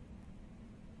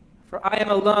 for I am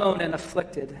alone and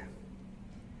afflicted.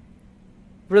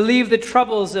 Relieve the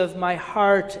troubles of my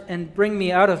heart and bring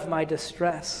me out of my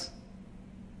distress.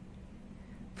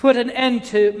 Put an end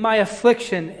to my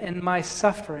affliction and my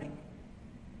suffering.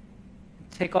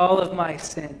 Take all of my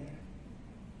sin.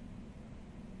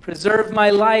 Preserve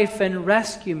my life and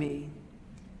rescue me.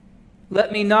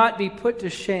 Let me not be put to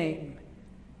shame,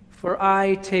 for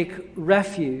I take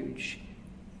refuge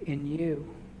in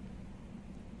you.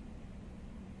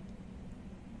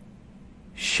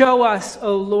 Show us,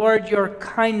 O Lord, your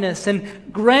kindness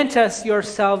and grant us your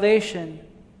salvation.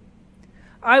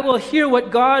 I will hear what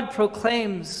God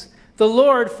proclaims, the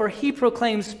Lord, for he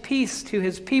proclaims peace to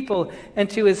his people and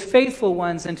to his faithful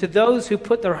ones and to those who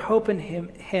put their hope in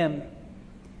him.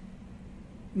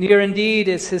 Near indeed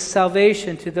is his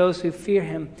salvation to those who fear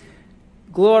him,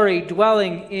 glory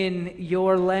dwelling in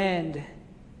your land.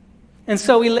 And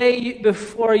so we lay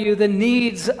before you the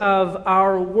needs of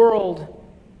our world.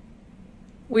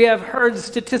 We have heard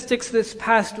statistics this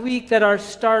past week that are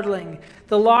startling.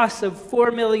 The loss of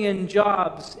 4 million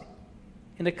jobs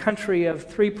in a country of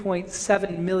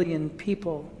 3.7 million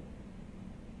people.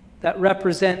 That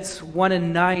represents 1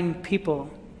 in 9 people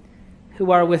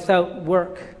who are without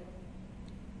work.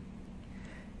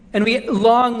 And we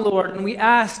long, Lord, and we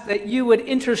ask that you would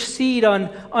intercede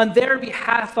on their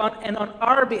behalf and on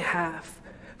our behalf.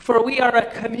 For we are a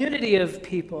community of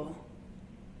people,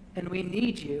 and we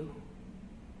need you.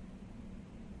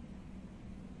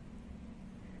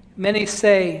 Many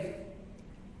say,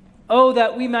 "Oh,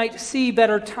 that we might see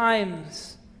better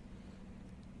times.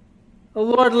 O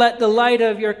Lord, let the light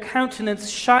of your countenance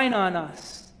shine on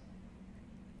us.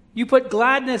 You put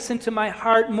gladness into my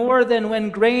heart more than when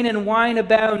grain and wine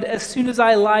abound. As soon as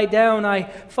I lie down, I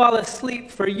fall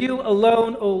asleep. For you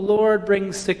alone, O Lord,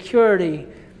 bring security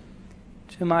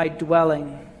to my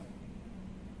dwelling."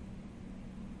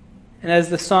 And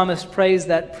as the psalmist prays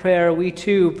that prayer, we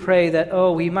too pray that,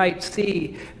 we might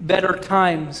see better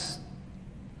times.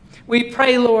 We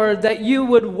pray, Lord, that you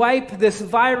would wipe this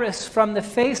virus from the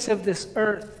face of this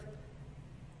earth.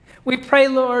 We pray,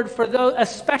 Lord,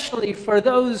 especially for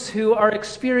those who are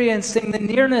experiencing the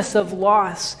nearness of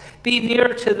loss. Be near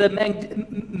to the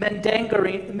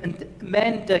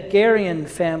Mandagarian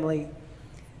family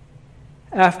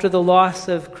after the loss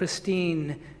of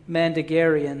Christine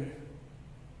Mandagarian.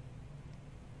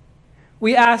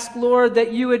 We ask, Lord,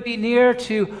 that you would be near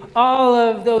to all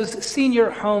of those senior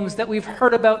homes that we've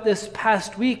heard about this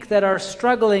past week that are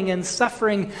struggling and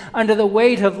suffering under the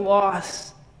weight of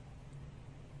loss.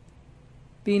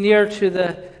 Be near to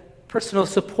the personal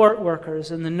support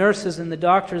workers and the nurses and the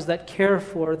doctors that care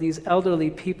for these elderly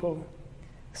people,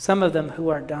 some of them who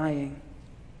are dying.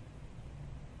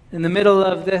 In the middle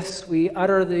of this, we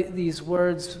utter these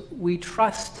words, "We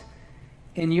trust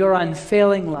in your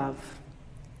unfailing love."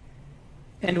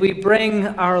 And we bring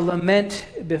our lament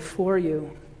before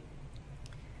you.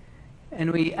 And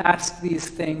we ask these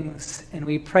things and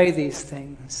we pray these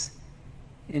things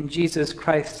in Jesus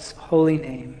Christ's holy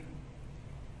name.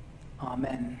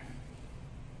 Amen.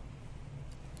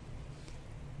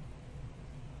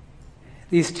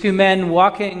 These two men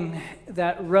walking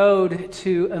that road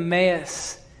to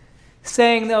Emmaus,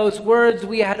 saying those words,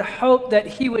 "We had hoped that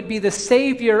he would be the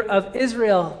Savior of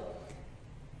Israel."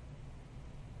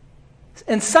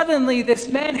 And suddenly, this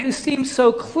man who seemed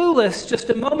so clueless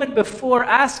just a moment before,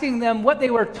 asking them what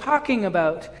they were talking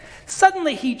about,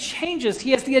 suddenly he changes. He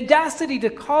has the audacity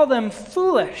to call them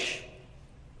foolish.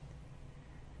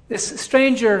 This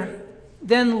stranger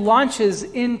then launches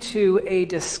into a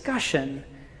discussion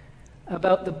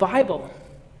about the Bible.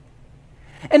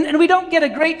 And we don't get a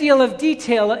great deal of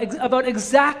detail about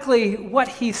exactly what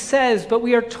he says, but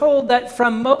we are told that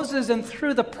from Moses and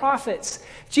through the prophets,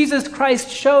 Jesus Christ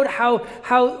showed how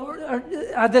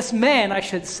this man, I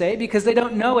should say, because they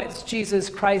don't know it's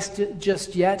Jesus Christ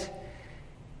just yet,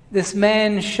 this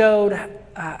man showed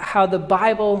how the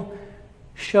Bible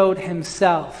showed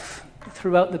himself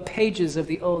throughout the pages of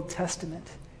the Old Testament.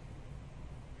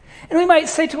 And we might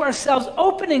say to ourselves,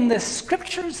 opening the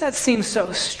scriptures, that seems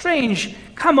so strange.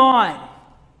 Come on.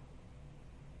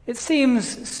 It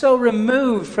seems so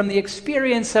removed from the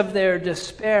experience of their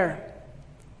despair.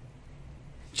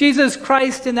 Jesus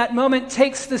Christ in that moment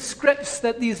takes the scripts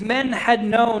that these men had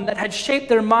known, that had shaped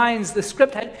their minds, the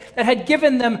script that had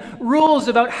given them rules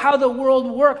about how the world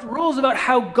worked, rules about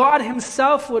how God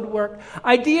himself would work,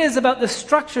 ideas about the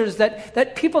structures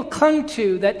that people clung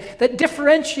to, that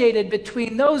differentiated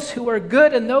between those who were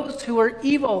good and those who were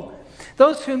evil,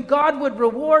 those whom God would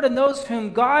reward and those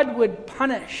whom God would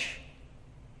punish.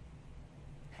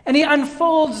 And he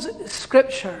unfolds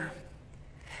Scripture.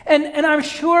 And I'm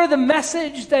sure the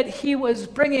message that he was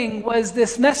bringing was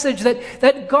this message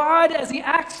that God, as he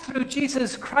acts through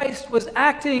Jesus Christ, was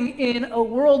acting in a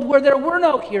world where there were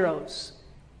no heroes,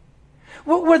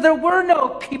 where there were no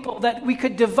people that we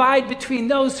could divide between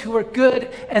those who are good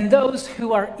and those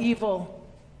who are evil.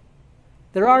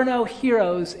 There are no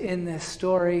heroes in this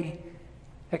story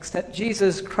except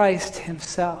Jesus Christ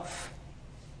himself.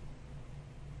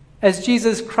 As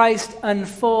Jesus Christ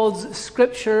unfolds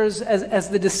Scriptures, as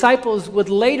the disciples would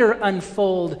later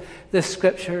unfold the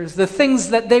Scriptures, the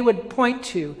things that they would point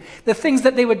to, the things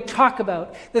that they would talk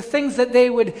about, the things that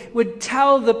they would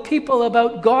tell the people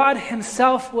about God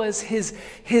himself was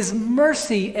his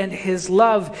mercy and his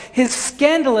love, his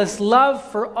scandalous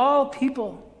love for all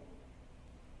people.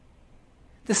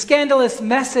 The scandalous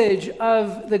message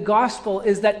of the gospel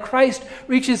is that Christ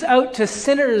reaches out to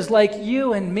sinners like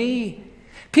you and me,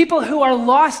 people who are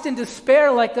lost in despair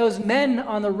like those men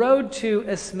on the road to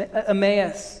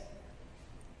Emmaus.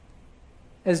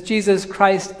 As Jesus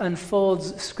Christ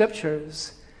unfolds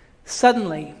Scriptures,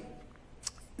 suddenly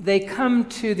they come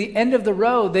to the end of the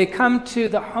road. They come to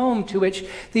the home to which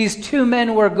these two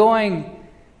men were going.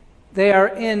 They are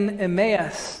in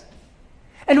Emmaus.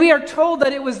 And we are told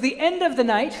that it was the end of the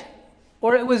night,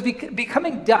 or it was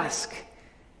becoming dusk.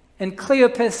 And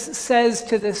Cleopas says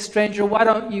to this stranger, "Why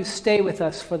don't you stay with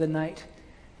us for the night?"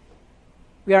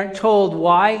 We aren't told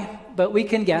why, but we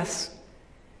can guess.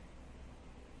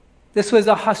 This was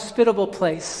a hospitable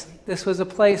place. This was a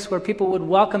place where people would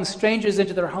welcome strangers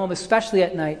into their home, especially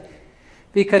at night,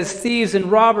 because thieves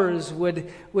and robbers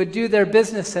would do their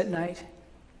business at night.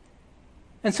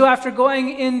 And so after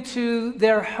going into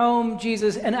their home,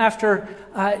 Jesus, and after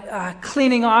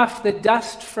cleaning off the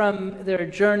dust from their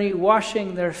journey,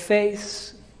 washing their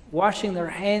face, washing their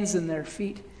hands and their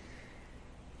feet,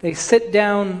 they sit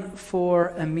down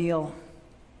for a meal.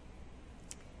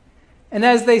 And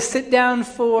as they sit down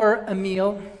for a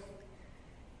meal,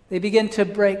 they begin to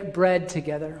break bread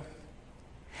together.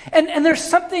 And there's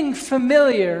something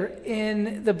familiar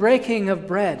in the breaking of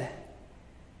bread.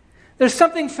 There's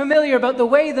something familiar about the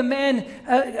way the man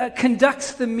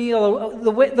conducts the meal,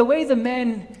 the way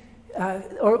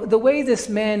this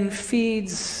man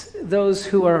feeds those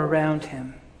who are around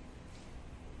him.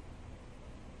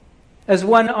 As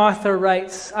one author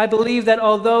writes, "I believe that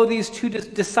although these two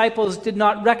disciples did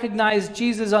not recognize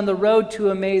Jesus on the road to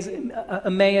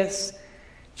Emmaus,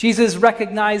 Jesus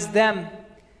recognized them.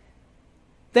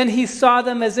 Then he saw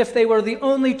them as if they were the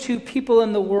only two people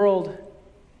in the world.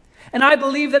 And I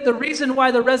believe that the reason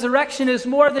why the resurrection is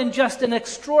more than just an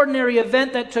extraordinary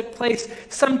event that took place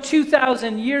some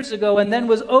 2,000 years ago and then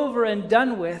was over and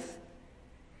done with,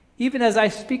 even as I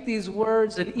speak these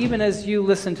words and even as you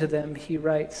listen to them," he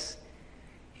writes,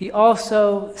 "he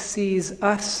also sees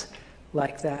us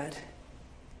like that.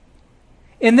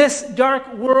 In this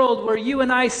dark world where you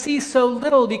and I see so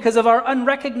little because of our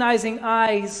unrecognizing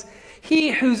eyes,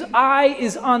 he whose eye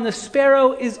is on the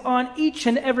sparrow is on each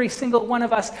and every single one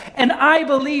of us. And I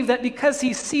believe that because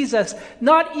he sees us,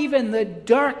 not even the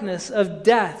darkness of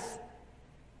death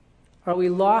are we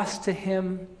lost to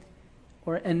him,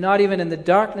 and not even in the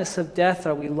darkness of death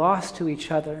are we lost to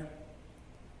each other.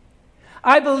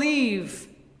 I believe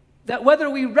that whether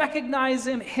we recognize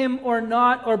him or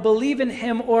not, or believe in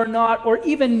him or not, or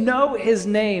even know his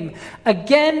name,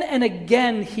 again and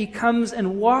again he comes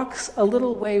and walks a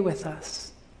little way with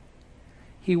us.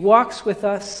 He walks with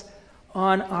us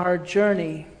on our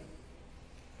journey.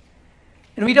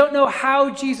 And we don't know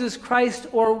how Jesus Christ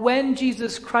or when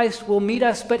Jesus Christ will meet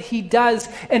us, but he does.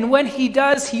 And when he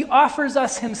does, he offers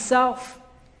us himself.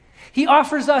 He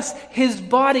offers us his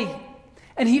body,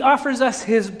 and he offers us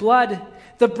his blood,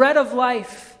 the bread of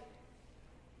life.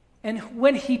 And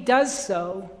when he does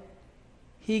so,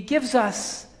 he gives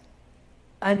us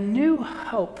a new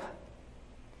hope,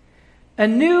 a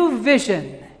new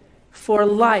vision for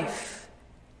life,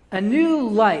 a new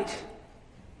light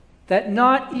that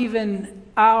not even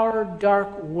our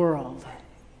dark world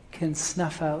can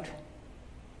snuff out.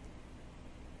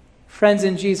 Friends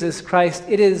in Jesus Christ,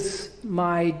 it is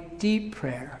my deep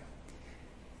prayer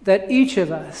that each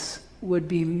of us would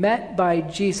be met by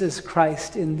Jesus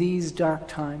Christ in these dark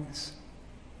times.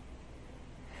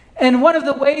 And one of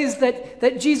the ways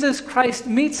that Jesus Christ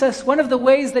meets us, one of the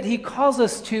ways that he calls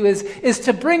us to is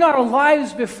to bring our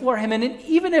lives before him. And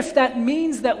even if that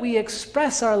means that we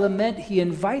express our lament, he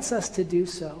invites us to do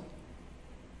so.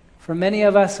 For many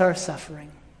of us are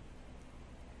suffering.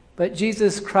 But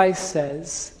Jesus Christ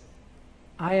says,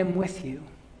 I am with you.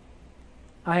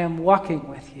 I am walking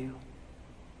with you.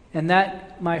 And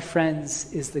that, my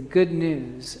friends, is the good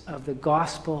news of the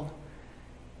gospel.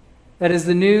 That is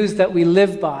the news that we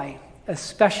live by,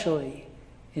 especially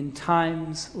in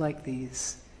times like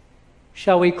these.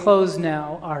 Shall we close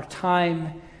now our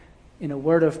time in a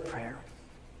word of prayer?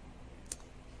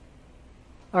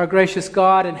 Our gracious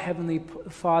God and Heavenly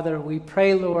Father, we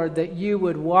pray, Lord, that you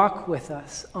would walk with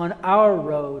us on our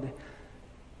road.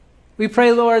 We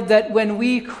pray, Lord, that when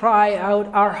we cry out,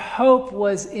 our hope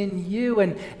was in you.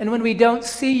 And when we don't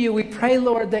see you, we pray,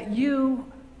 Lord, that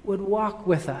you would walk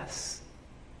with us.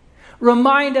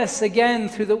 Remind us again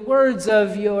through the words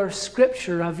of your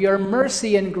scripture, of your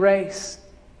mercy and grace.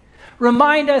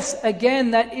 Remind us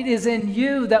again that it is in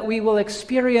you that we will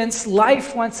experience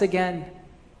life once again.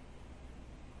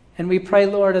 And we pray,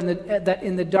 Lord, that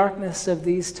in the darkness of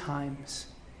these times,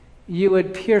 you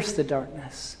would pierce the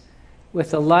darkness with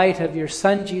the light of your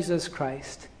Son, Jesus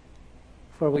Christ.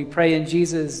 For we pray in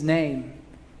Jesus' name,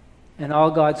 and all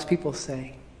God's people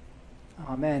say,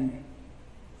 Amen.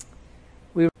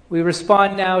 We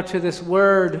respond now to this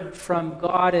word from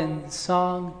God in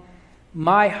song.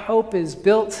 My hope is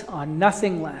built on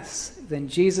nothing less than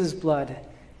Jesus' blood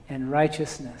and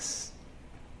righteousness.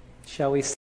 Shall we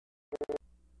sing?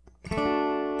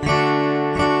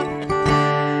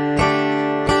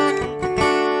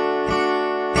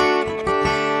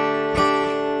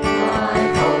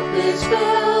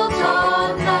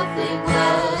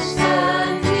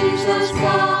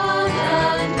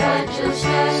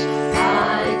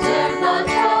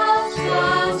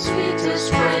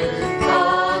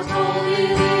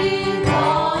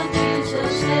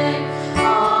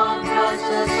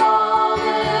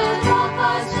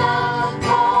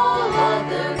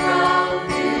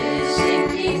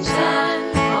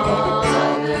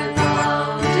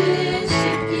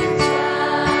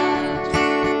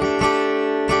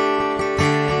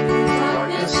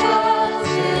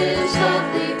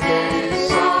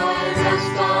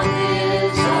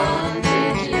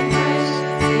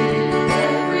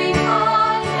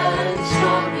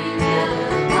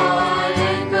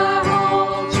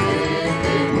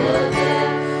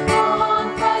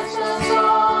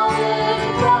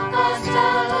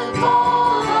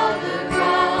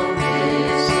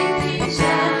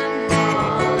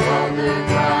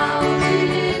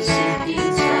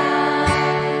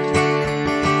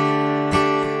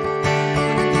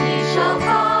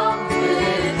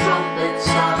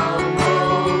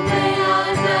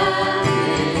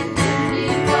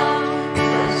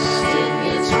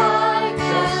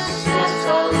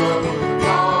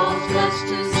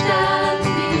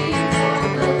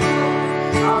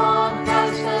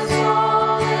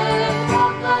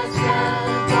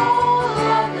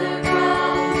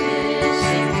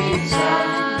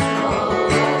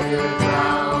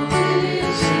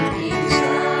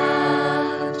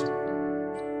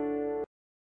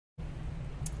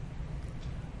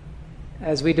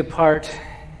 As we depart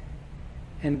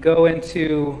and go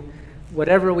into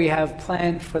whatever we have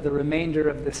planned for the remainder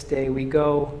of this day, we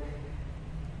go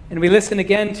and we listen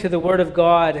again to the Word of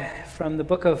God from the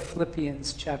book of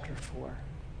Philippians chapter 4.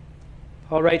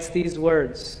 Paul writes these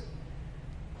words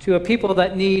to a people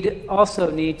that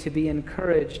also need to be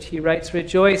encouraged. He writes,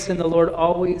 "Rejoice in the Lord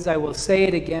always. I will say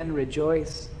it again,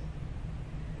 rejoice.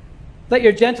 Let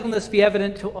your gentleness be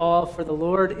evident to all, for the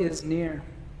Lord is near.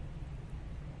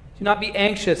 Do not be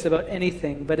anxious about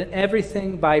anything, but in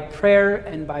everything by prayer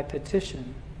and by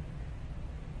petition.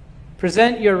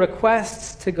 Present your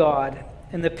requests to God,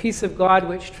 and the peace of God,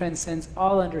 which transcends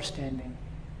all understanding,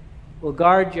 will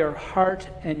guard your heart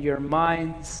and your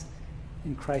minds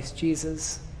in Christ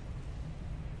Jesus."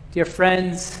 Dear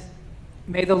friends,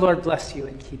 may the Lord bless you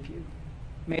and keep you.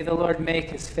 May the Lord make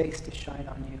his face to shine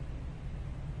on you.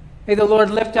 May the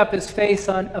Lord lift up his face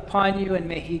upon you, and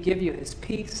may he give you his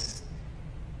peace.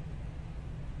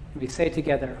 We say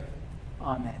together,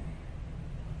 Amen.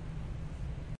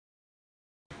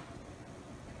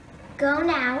 Go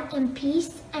now in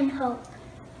peace and hope.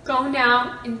 Go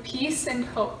now in peace and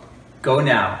hope. Go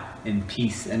now in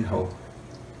peace and hope.